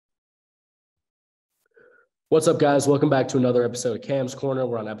What's up, guys? Welcome back to another episode of Cam's Corner.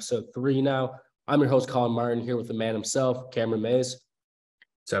 We're on episode 3 now. I'm your host, Colin Martin, here with the man himself, Cameron Mays.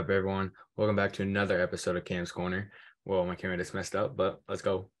 What's up, everyone? Welcome back to another episode of Cam's Corner. Well, my camera just messed up, but let's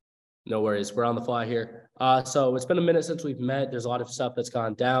go. No worries. We're on the fly here. So it's been a minute since we've met. There's a lot of stuff that's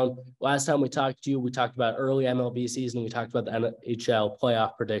gone down. Last time we talked to you, we talked about early MLB season. We talked about the NHL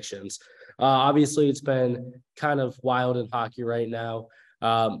playoff predictions. Obviously, it's been kind of wild in hockey right now.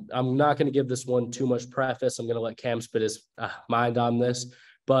 I'm not going to give this one too much preface. I'm going to let Cam spit his mind on this.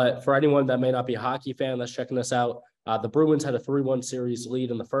 But for anyone that may not be a hockey fan that's checking this out, the Bruins had a 3-1 series lead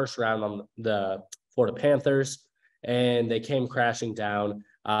in the first round on the Florida Panthers, and they came crashing down.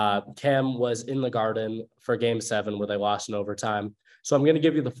 Cam was in the Garden for Game 7 where they lost in overtime. So I'm going to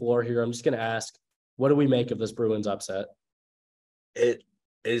give you the floor here. I'm just going to ask, what do we make of this Bruins upset? It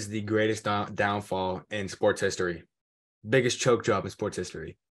is the greatest downfall in sports history. Biggest choke job in sports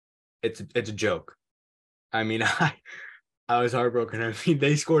history. It's a joke. I mean, I was heartbroken. I mean,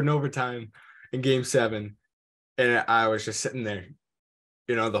 they scored in overtime in Game 7, and I was just sitting there.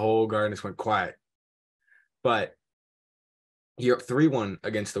 The whole Garden just went quiet. But you're up 3-1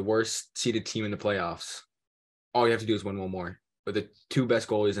 against the worst seeded team in the playoffs. All you have to do is win one more with the two best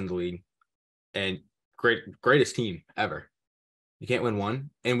goalies in the league and greatest team ever. You can't win one.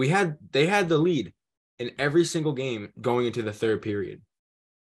 And they had the lead in every single game going into the third period.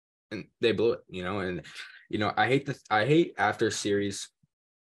 And they blew it, and I hate after series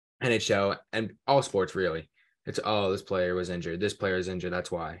NHL and all sports really. It's this player was injured. This player is injured. That's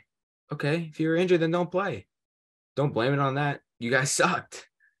why. Okay, if you're injured, then don't play. Don't blame it on that. You guys sucked.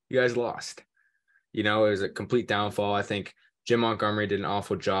 You guys lost. It was a complete downfall. I think Jim Montgomery did an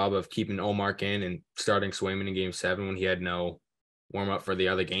awful job of keeping Olmark in and starting Swayman in Game 7 when he had no warm-up for the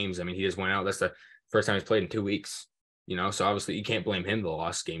other games. I mean, he just went out. That's the first time he's played in 2 weeks. So obviously you can't blame him the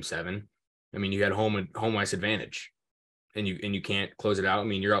loss Game 7. I mean, you had home ice advantage, and you can't close it out. I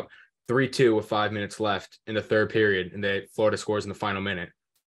mean, you're up 3-2 with 5 minutes left in the third period, and Florida scores in the final minute.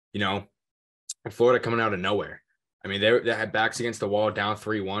 Florida coming out of nowhere. I mean, they had backs against the wall, down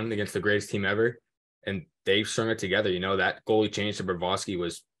 3-1 against the greatest team ever, and they strung it together. That goalie change to Bobrovsky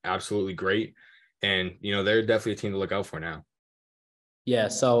was absolutely great, and they're definitely a team to look out for now. Yeah,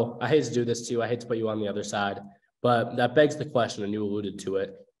 so I hate to do this to you. I hate to put you on the other side, but that begs the question, and you alluded to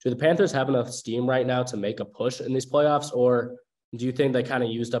it. Do the Panthers have enough steam right now to make a push in these playoffs, or do you think they kind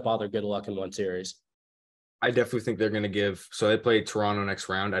of used up all their good luck in one series? I definitely think they're going to give – so they play Toronto next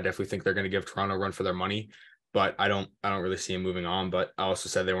round. I definitely think they're going to give Toronto a run for their money, but I don't really see them moving on. But I also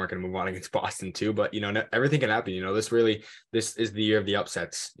said they weren't going to move on against Boston too. But, everything can happen. This is the year of the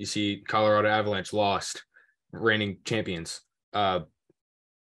upsets. You see Colorado Avalanche lost, reigning champions.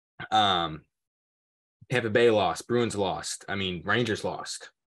 Tampa Bay lost, Bruins lost. I mean, Rangers lost.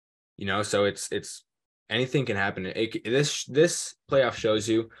 So it's anything can happen. This playoff shows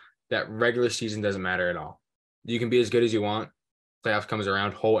you that regular season doesn't matter at all. You can be as good as you want. Playoff comes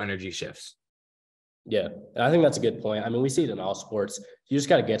around, whole energy shifts. Yeah, I think that's a good point. I mean, we see it in all sports. You just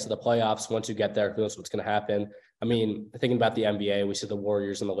got to get to the playoffs. Once you get there, who knows what's going to happen? I mean, thinking about the NBA, we see the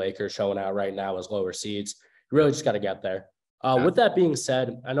Warriors and the Lakers showing out right now as lower seeds. You really just got to get there. With that being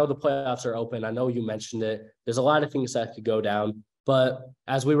said, I know the playoffs are open. I know you mentioned it. There's a lot of things that could go down. But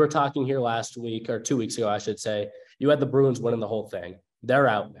as we were talking here last week, or 2 weeks ago, I should say, you had the Bruins winning the whole thing. They're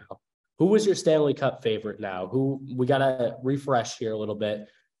out now. Who was your Stanley Cup favorite now? Who we got to refresh here a little bit.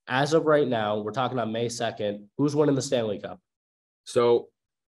 As of right now, we're talking on May 2nd. Who's winning the Stanley Cup? So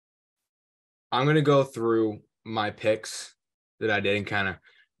I'm going to go through my picks that I did and kind of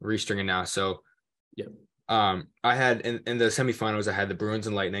restring it now. So, yeah. I had in the semifinals, I had the Bruins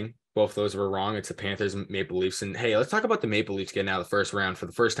and Lightning. Both of those were wrong. It's the Panthers and Maple Leafs. And hey, let's talk about the Maple Leafs getting out of the first round for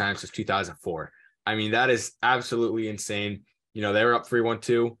the first time since 2004. I mean, that is absolutely insane. They were up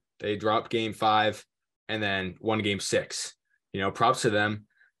 3-1-2. They dropped Game 5 and then won Game 6. Props to them.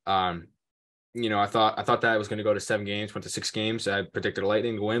 I thought that was going to go to 7 games, went to 6 games. I predicted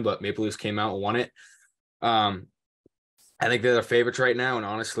Lightning to win, but Maple Leafs came out and won it. I think they're the favorites right now. And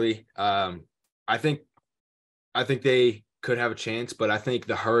honestly, I think they could have a chance, but I think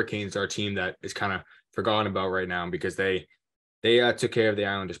the Hurricanes are a team that is kind of forgotten about right now because they took care of the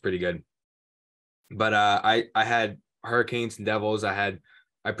Islanders pretty good. But I had Hurricanes and Devils. I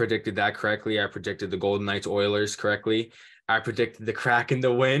predicted that correctly. I predicted the Golden Knights Oilers correctly. I predicted the Kraken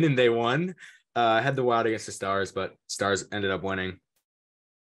to win, and they won. I had the Wild against the Stars, but Stars ended up winning.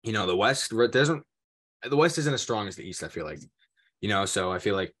 The West isn't as strong as the East, I feel like. So I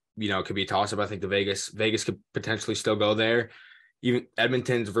feel like it could be a toss-up. I think the Vegas could potentially still go there. Even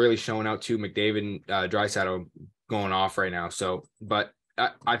Edmonton's really showing out too. McDavid and Draisaitl going off right now. So, but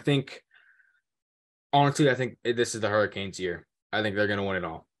I think honestly, I think this is the Hurricanes' year. I think they're going to win it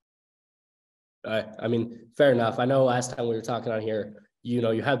all. I mean, fair enough. I know last time we were talking on here,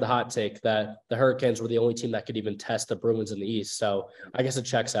 you had the hot take that the Hurricanes were the only team that could even test the Bruins in the East. So I guess it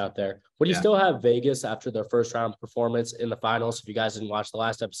checks out there. Would you still have Vegas after their first round performance in the finals? If you guys didn't watch the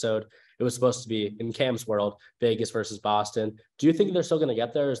last episode, it was supposed to be in Cam's world, Vegas versus Boston. Do you think they're still going to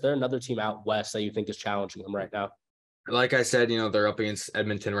get there? Is there another team out west that you think is challenging them right now? Like I said, they're up against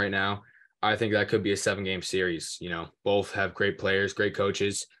Edmonton right now. I think that could be a 7-game series. Both have great players, great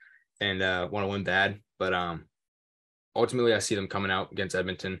coaches, and want to win bad. But ultimately, I see them coming out against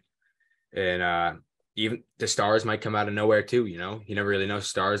Edmonton. And even the Stars might come out of nowhere too. You never really know.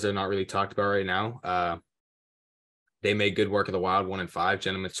 Stars are not really talked about right now. They made good work of the Wild, 1-5,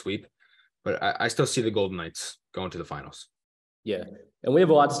 gentleman's sweep. But I still see the Golden Knights going to the finals. Yeah. And we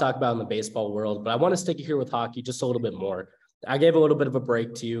have a lot to talk about in the baseball world, but I want to stick here with hockey just a little bit more. I gave a little bit of a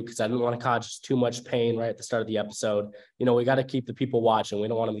break to you because I didn't want to cause too much pain right at the start of the episode. We got to keep the people watching. We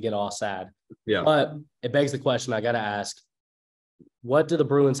don't want them to get all sad. Yeah. But it begs the question I got to ask, what do the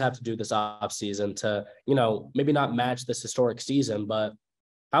Bruins have to do this offseason to, maybe not match this historic season, but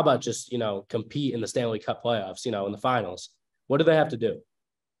how about just, compete in the Stanley Cup playoffs, in the finals? What do they have to do?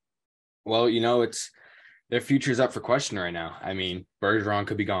 Well, it's their future is up for question right now. I mean, Bergeron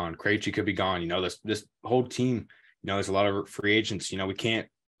could be gone. Krejci could be gone. This whole team, there's a lot of free agents.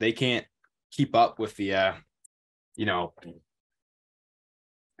 They can't keep up with the,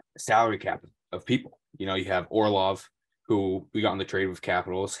 salary cap of people. You have Orlov, who we got in the trade with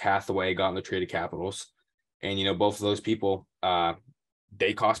Capitals. Hathaway got in the trade of Capitals. And, both of those people,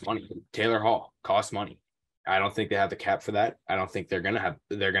 they cost money. Taylor Hall costs money. I don't think they have the cap for that. I don't think they're going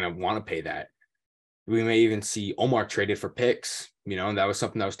to want to pay that. We may even see Omar traded for picks, and that was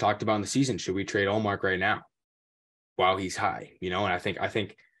something that was talked about in the season. Should we trade Omar right now while he's high? And I think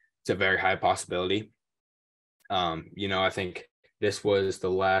it's a very high possibility. I think this was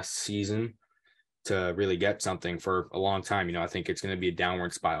the last season to really get something for a long time. I think it's going to be a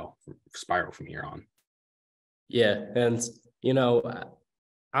downward spiral from here on. Yeah. And,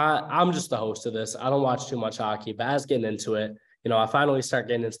 I'm just the host of this. I don't watch too much hockey, but as getting into it, I finally start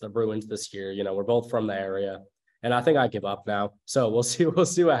getting into the Bruins this year. We're both from the area, and I think I give up now. So we'll see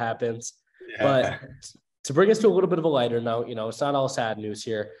what happens. Yeah. But to bring us to a little bit of a lighter note, it's not all sad news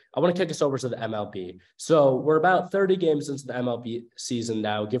here. I want to kick us over to the MLB. So we're about 30 games into the MLB season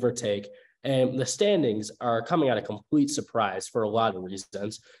now, give or take. And the standings are coming at a complete surprise for a lot of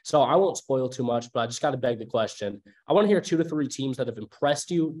reasons. So I won't spoil too much, but I just got to beg the question. I want to hear 2 to 3 teams that have impressed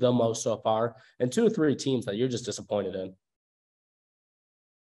you the most so far, and 2 to 3 teams that you're just disappointed in.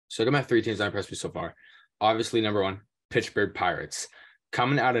 So I got my 3 teams that impressed me so far. Obviously, number 1, Pittsburgh Pirates.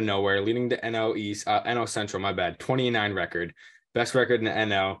 Coming out of nowhere, leading the NL East, NL Central, 20-9 record. Best record in the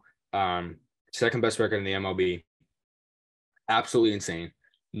NL, second best record in the MLB. Absolutely insane.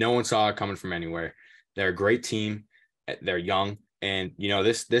 No one saw it coming from anywhere. They're a great team. They're young. And,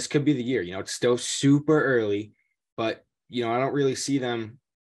 this could be the year. It's still super early, but, I don't really see them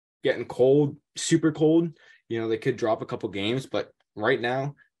getting cold, super cold. They could drop a couple games, but right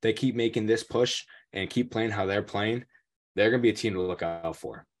now they keep making this push and keep playing how they're playing. They're going to be a team to look out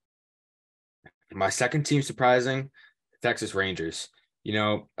for. My second team, surprising, Texas Rangers.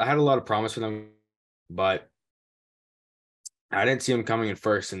 I had a lot of promise for them, but I didn't see them coming in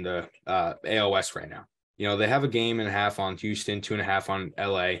first in the AL West right now. They have a game and a half on Houston, 2.5 on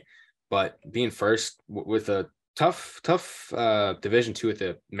LA, but being first with a tough Division II with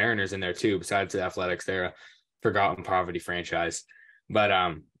the Mariners in there too, besides the Athletics, they're a forgotten poverty franchise.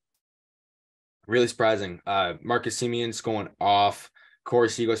 But really surprising. Marcus Semion's going off. Corey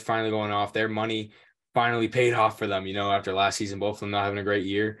Seager's finally going off. Their money finally paid off for them, after last season, both of them not having a great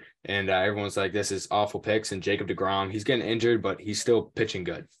year. And everyone's like, this is awful picks. And Jacob deGrom, he's getting injured, but he's still pitching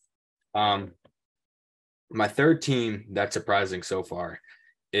good. My third team that's surprising so far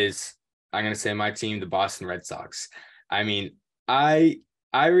is, I'm going to say my team, the Boston Red Sox. I mean, I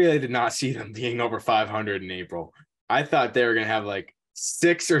really did not see them being over 500 in April. I thought they were going to have like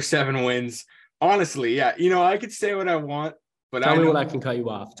 6 or 7 wins. Honestly, yeah. I could say what I want, but Tell me when I can cut you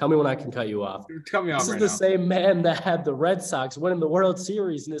off. Cut me off right now. This is the same man that had the Red Sox winning the World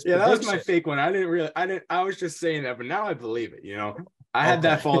Series in his prediction. That was my fake one. I was just saying that, but now I believe it, I had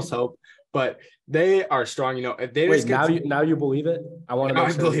that false hope, but they are strong, if they just now you believe it? I want to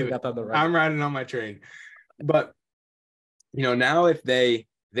make sure you got that on the right. I'm riding on my train. But now if they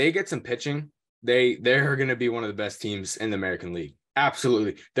get some pitching, they're going to be one of the best teams in the American League.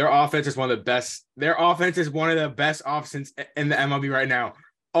 Absolutely. Their offense is one of the best. Their offense is one of the best offenses in the MLB right now.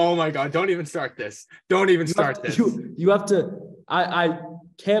 Oh my God. Don't even start this. You have to,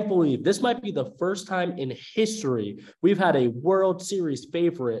 can't believe this might be the first time in history we've had a World Series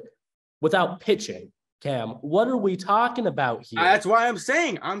favorite without pitching. Cam, what are we talking about here? That's why I'm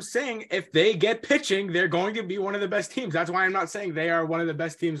saying if they get pitching, they're going to be one of the best teams. That's why I'm not saying they are one of the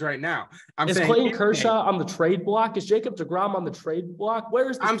best teams right now. Is Clayton Kershaw on the trade block? Is Jacob deGrom on the trade block? Where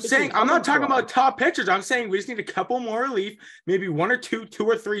is this? I'm not talking about top pitchers. I'm saying we just need a couple more relief, maybe one or two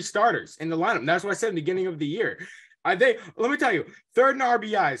or three starters in the lineup. That's what I said in the beginning of the year. Let me tell you, third in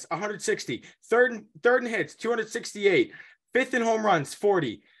RBIs, 160, third in hits, 268, fifth in home runs,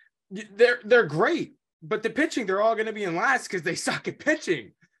 40. They're great. But the pitching, they're all going to be in last because they suck at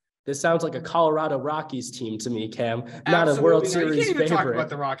pitching. This sounds like a Colorado Rockies team to me, Cam. Not Absolutely a World Series You can't even favorite. talk about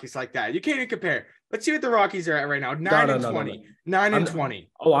the Rockies like that. You can't even compare. Let's see what the Rockies are at right now. 9-20. 9-20.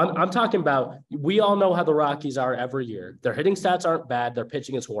 Oh, I'm talking about, we all know how the Rockies are every year. Their hitting stats aren't bad. Their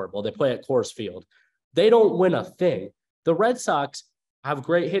pitching is horrible. They play at Coors Field. They don't win a thing. The Red Sox have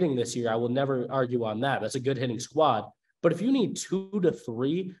great hitting this year. I will never argue on that. That's a good hitting squad. But if you need 2 to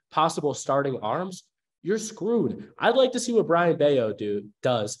 3 possible starting arms, you're screwed. I'd like to see what Brian Bayo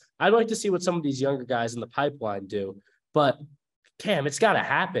does. I'd like to see what some of these younger guys in the pipeline do. But, Cam, it's got to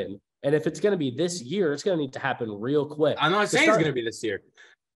happen. And if it's going to be this year, it's going to need to happen real quick. I'm not saying it's going to be this year.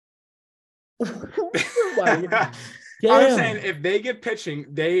 I'm saying if they get pitching,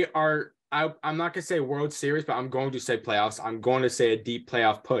 they are – I'm not going to say World Series, but I'm going to say playoffs. I'm going to say a deep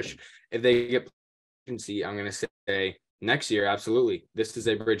playoff push. If they get pitching, I'm going to say next year, absolutely. This is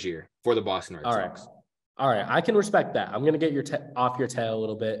a bridge year for the Boston Red Sox. All right, I can respect that. I'm going to get your off your tail a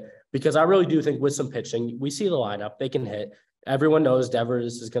little bit because I really do think with some pitching, we see the lineup, they can hit. Everyone knows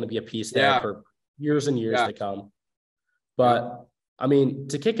Devers is going to be a piece there for years and years to come. But, I mean,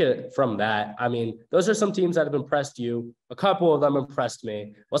 to kick it from that, I mean, those are some teams that have impressed you. A couple of them impressed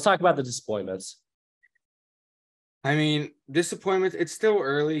me. Let's talk about the disappointments. I mean, disappointments, it's still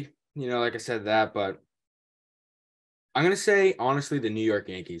early, like I said that, but I'm going to say, honestly, the New York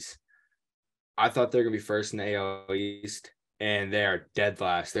Yankees. I thought they're going to be first in the AL East, and they are dead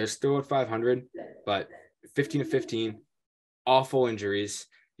last. They're still at 500, but 15-15, awful injuries.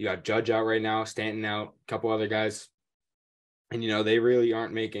 You got Judge out right now, Stanton out, a couple other guys. And, they really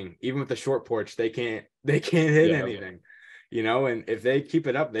aren't making, even with the short porch, they can't hit anything, and if they keep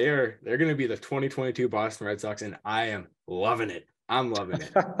it up, they're going to be the 2022 Boston Red Sox, and I am loving it. I'm loving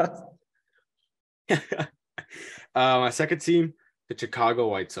it. My second team, the Chicago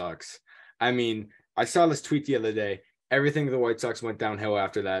White Sox. I mean, I saw this tweet the other day. Everything the White Sox went downhill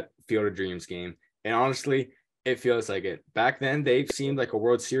after that Field of Dreams game. And honestly, it feels like it. Back then, they seemed like a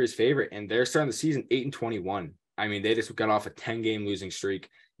World Series favorite, and they're starting the season 8-21. I mean, they just got off a 10-game losing streak.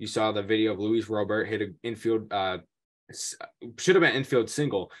 You saw the video of Luis Robert hit an infield, should have been infield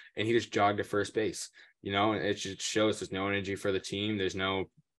single, and he just jogged to first base. And it just shows there's no energy for the team. There's no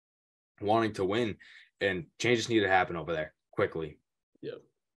wanting to win, and changes need to happen over there quickly. Yeah.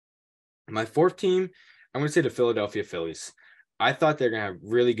 My fourth team, I'm going to say the Philadelphia Phillies. I thought they're going to have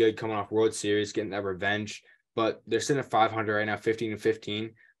really good coming off World Series, getting that revenge, but they're sitting at 500 right now,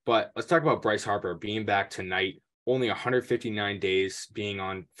 15-15. But let's talk about Bryce Harper being back tonight, only 159 days being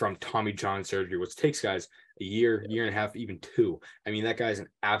on from Tommy John surgery, which takes guys a year and a half, even 2. I mean, that guy's an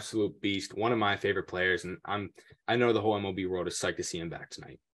absolute beast, one of my favorite players, and I know the whole MLB world is psyched to see him back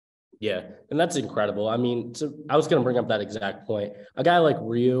tonight. Yeah, and that's incredible. I mean, I was going to bring up that exact point. A guy like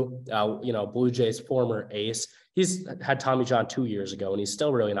Ryu, Blue Jays former ace, he's had Tommy John 2 years ago, and he's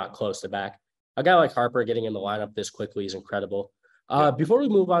still really not close to back. A guy like Harper getting in the lineup this quickly is incredible. Before we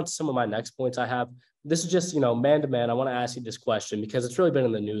move on to some of my next points I have, this is just, man to man. I want to ask you this question because it's really been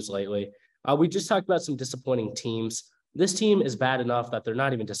in the news lately. We just talked about some disappointing teams. This team is bad enough that they're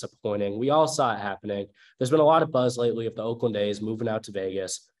not even disappointing. We all saw it happening. There's been a lot of buzz lately of the Oakland A's moving out to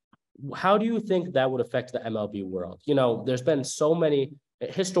Vegas. How do you think that would affect the MLB world? There's been so many,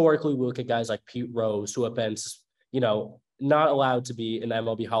 historically, we look at guys like Pete Rose who have been, not allowed to be in the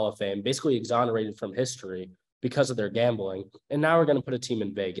MLB Hall of Fame, basically exonerated from history because of their gambling. And now we're going to put a team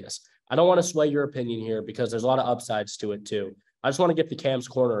in Vegas. I don't want to sway your opinion here because there's a lot of upsides to it too. I just want to get the Cam's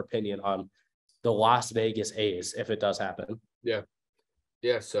Corner opinion on the Las Vegas A's if it does happen. Yeah.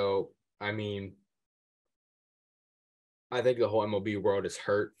 Yeah. So, I mean, I think the whole MLB world is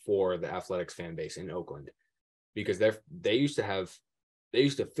hurt for the Athletics fan base in Oakland because they used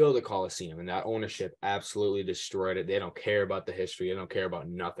to fill the Coliseum, and that ownership absolutely destroyed it. They don't care about the history. They don't care about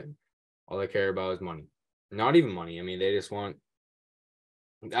nothing. All they care about is money. Not even money. I mean, they just want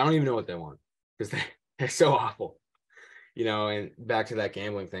 – I don't even know what they want because they're so awful. And back to that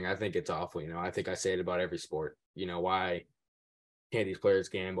gambling thing, I think it's awful. I think I say it about every sport. Why can't these players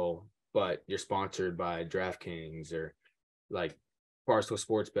gamble, but you're sponsored by DraftKings or – like Barstool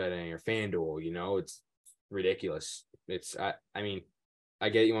Sports Betting or FanDuel. It's ridiculous. I mean, I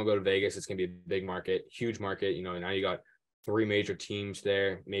get you want to go to Vegas. It's going to be a big market, huge market. Now you got 3 major teams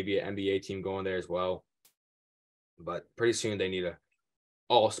there, maybe an NBA team going there as well. But pretty soon they need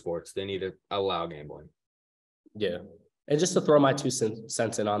all sports. They need to allow gambling. Yeah. And just to throw my 2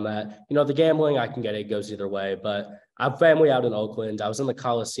 cents in on that, the gambling, I can get it, goes either way. But I have family out in Oakland. I was in the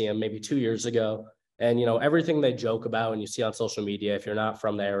Coliseum maybe 2 years ago. And, everything they joke about and you see on social media, if you're not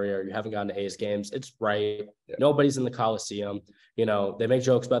from the area or you haven't gone to A's games, it's right. Yeah. Nobody's in the Coliseum. They make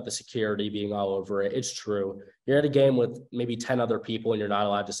jokes about the security being all over it. It's true. You're at a game with maybe 10 other people and you're not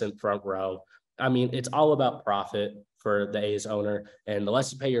allowed to sit in front row. I mean, it's all about profit for the A's owner. And the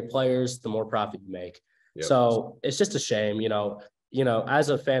less you pay your players, the more profit you make. Yep. So it's just a shame, as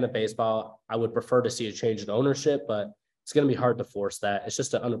a fan of baseball, I would prefer to see a change in ownership, but it's going to be hard to force that. It's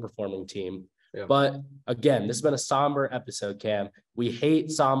just an underperforming team. Yeah. But again, this has been a somber episode, Cam. We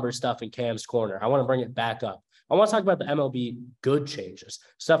hate somber stuff in Cam's corner. I want to bring it back up. I want to talk about the MLB good changes,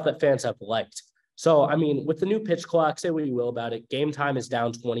 stuff that fans have liked. So, I mean, with the new pitch clock, say what you will about it, game time is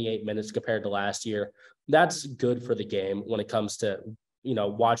down 28 minutes compared to last year. That's good for the game when it comes to,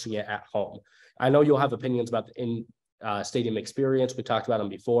 watching it at home. I know you'll have opinions about the in-stadium experience. We talked about them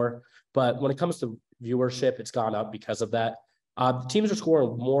before. But when it comes to viewership, it's gone up because of that. The teams are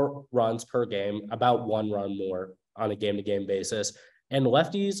scoring more runs per game, about 1 run more on a game-to-game basis. And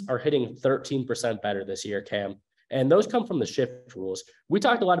lefties are hitting 13% better this year, Cam. And those come from the shift rules. We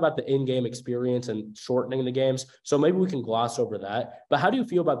talked a lot about the in-game experience and shortening the games, so maybe we can gloss over that. But how do you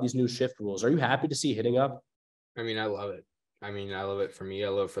feel about these new shift rules? Are you happy to see hitting up? I mean, I love it. I love it for me. I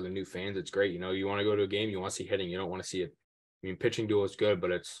love it for the new fans. It's great. You want to go to a game, you want to see hitting. You don't want to see it. I mean, pitching duel is good,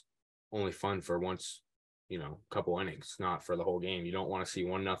 but it's only fun for once, a couple innings, not for the whole game. You don't want to see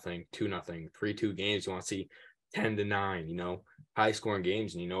 1-0, 2-0, 3-2 games. You want to see 10-9, high scoring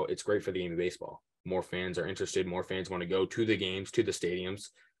games. And, it's great for the game of baseball. More fans are interested. More fans want to go to the games, to the stadiums,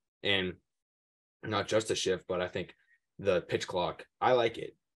 and not just a shift, but I think the pitch clock, I like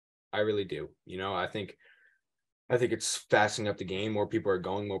it. I really do. I think it's fastening up the game. More people are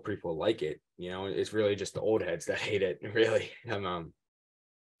going, more people like it. It's really just the old heads that hate it, really.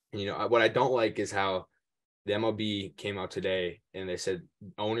 What I don't like is how the MLB came out today and they said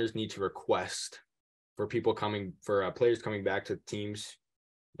owners need to request for players coming back to teams,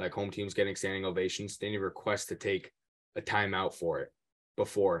 like home teams getting standing ovations. They need to request to take a timeout for it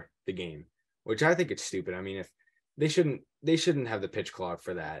before the game, which I think it's stupid. I mean, if they shouldn't have the pitch clock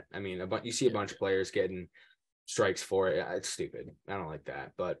for that. I mean, you see a bunch of players getting strikes for it. It's stupid. I don't like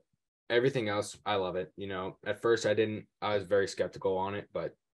that. But everything else, I love it. At first I was very skeptical on it,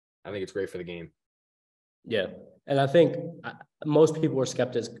 but I think it's great for the game. Yeah. And I think most people were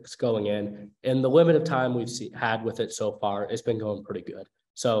skeptics going in, and the limited time we've had with it so far, it's been going pretty good.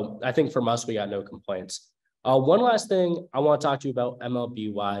 So I think from us, we got no complaints. One last thing I want to talk to you about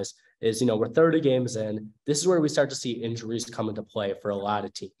MLB wise is, we're 30 games in. This is where we start to see injuries come into play for a lot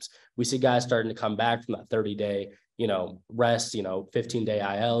of teams. We see guys starting to come back from that 30-day, rest,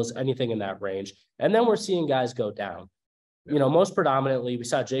 15-day ILs, anything in that range. And then we're seeing guys go down. Most predominantly, we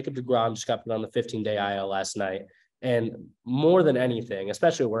saw Jacob deGrom just got put on the 15-day IL last night. And more than anything,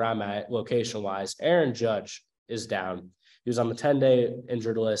 especially where I'm at location-wise, Aaron Judge is down. He was on the 10-day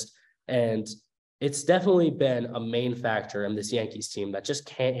injured list. And it's definitely been a main factor in this Yankees team that just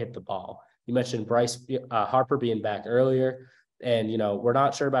can't hit the ball. You mentioned Bryce Harper being back earlier. And, we're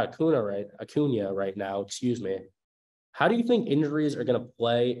not sure about Acuna right now, How do you think injuries are going to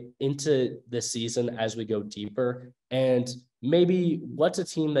play into this season as we go deeper? And maybe what's a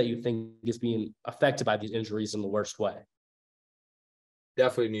team that you think is being affected by these injuries in the worst way?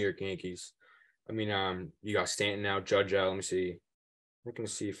 Definitely New York Yankees. I mean, you got Stanton now, Judge out. Let me see. I can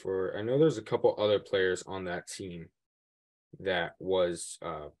see I know there's a couple other players on that team that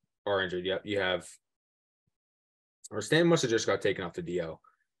are injured. You have, or Stanton must have just got taken off the DL.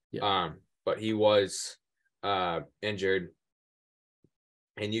 Yeah. But he was injured,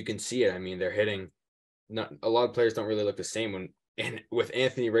 and you can see it. I mean, they're hitting. Not a lot of players don't really look the same and with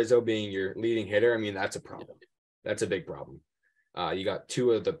Anthony Rizzo being your leading hitter. I mean, that's a problem. That's a big problem. You got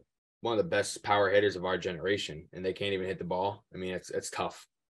one of the best power hitters of our generation, and they can't even hit the ball. I mean, it's tough.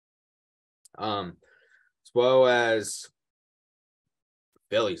 As well as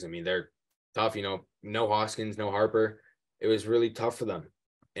Phillies. I mean, they're tough. No Hoskins, no Harper. It was really tough for them,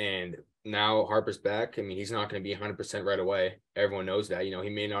 and now Harper's back. I mean, he's not going to be 100% right away. Everyone knows that. He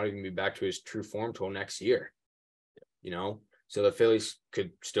may not even be back to his true form till next year. So the Phillies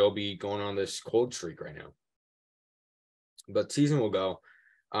could still be going on this cold streak right now. But season will go.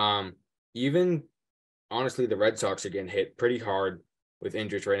 Even honestly, the Red Sox are getting hit pretty hard with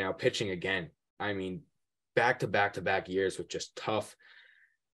injuries right now, pitching again. I mean, back to back to back years with just tough,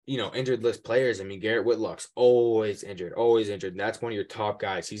 injured list players. I mean, Garrett Whitlock's always injured, always injured. And that's one of your top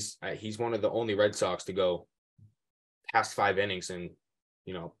guys. He's one of the only Red Sox to go past 5 innings, and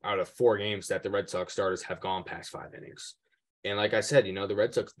out of 4 games that the Red Sox starters have gone past 5 innings. And like I said, the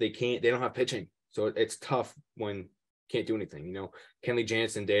Red Sox, they don't have pitching, so it's tough when can't do anything. Kenley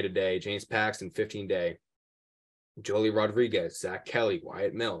Jansen day to day, James Paxton 15-day, Joely Rodriguez, Zach Kelly,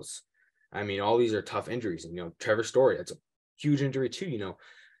 Wyatt Mills. I mean, all these are tough injuries. And Trevor Story, that's a huge injury too.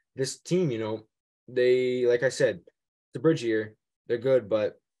 This team, they, like I said, the bridge year, they're good,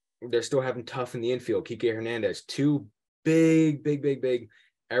 but they're still having tough in the infield. Kike Hernandez, 2 big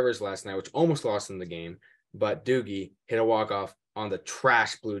errors last night, which almost lost them the game. But Doogie hit a walk-off on the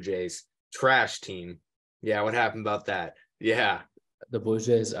trash Blue Jays, trash team. Yeah, what happened about that? Yeah. The Blue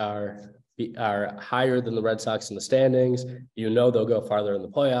Jays are higher than the Red Sox in the standings. They'll go farther in the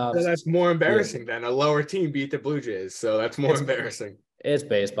playoffs. So that's more embarrassing than a lower team beat the Blue Jays. So that's more embarrassing. It's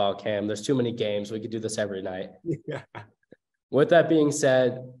baseball, Cam. There's too many games. We could do this every night. Yeah. With that being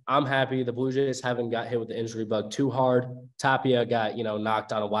said, I'm happy the Blue Jays haven't got hit with the injury bug too hard. Tapia got,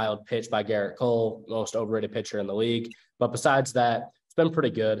 knocked on a wild pitch by Garrett Cole, most overrated pitcher in the league. But besides that, it's been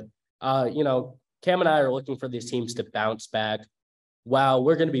pretty good. Cam and I are looking for these teams to bounce back. Wow,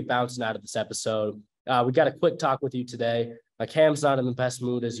 we're going to be bouncing out of this episode. We got a quick talk with you today. Cam's not in the best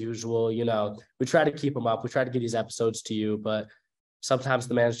mood as usual. We try to keep him up. We try to get these episodes to you, but sometimes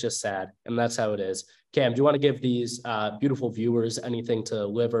the man's just sad, and that's how it is. Cam, do you want to give these beautiful viewers anything to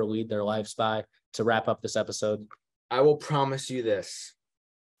live or lead their lives by to wrap up this episode? I will promise you this.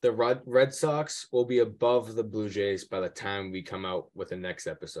 The Red Sox will be above the Blue Jays by the time we come out with the next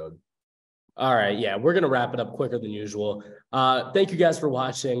episode. All right. Yeah, we're going to wrap it up quicker than usual. Thank you guys for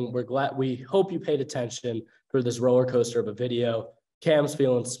watching. We hope you paid attention for this roller coaster of a video. Cam's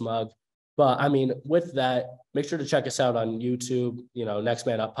feeling smug. But I mean, with that, make sure to check us out on YouTube, Next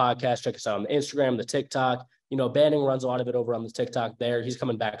Man Up Podcast. Check us out on the Instagram, the TikTok. Banning runs a lot of it over on the TikTok there. He's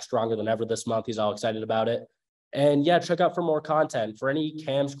coming back stronger than ever this month. He's all excited about it. And yeah, check out for more content. For any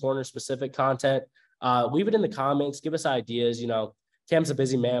Cam's Corner specific content, leave it in the comments. Give us ideas. Cam's a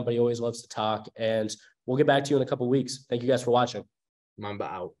busy man, but he always loves to talk. And we'll get back to you in a couple of weeks. Thank you guys for watching. Mamba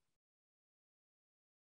out.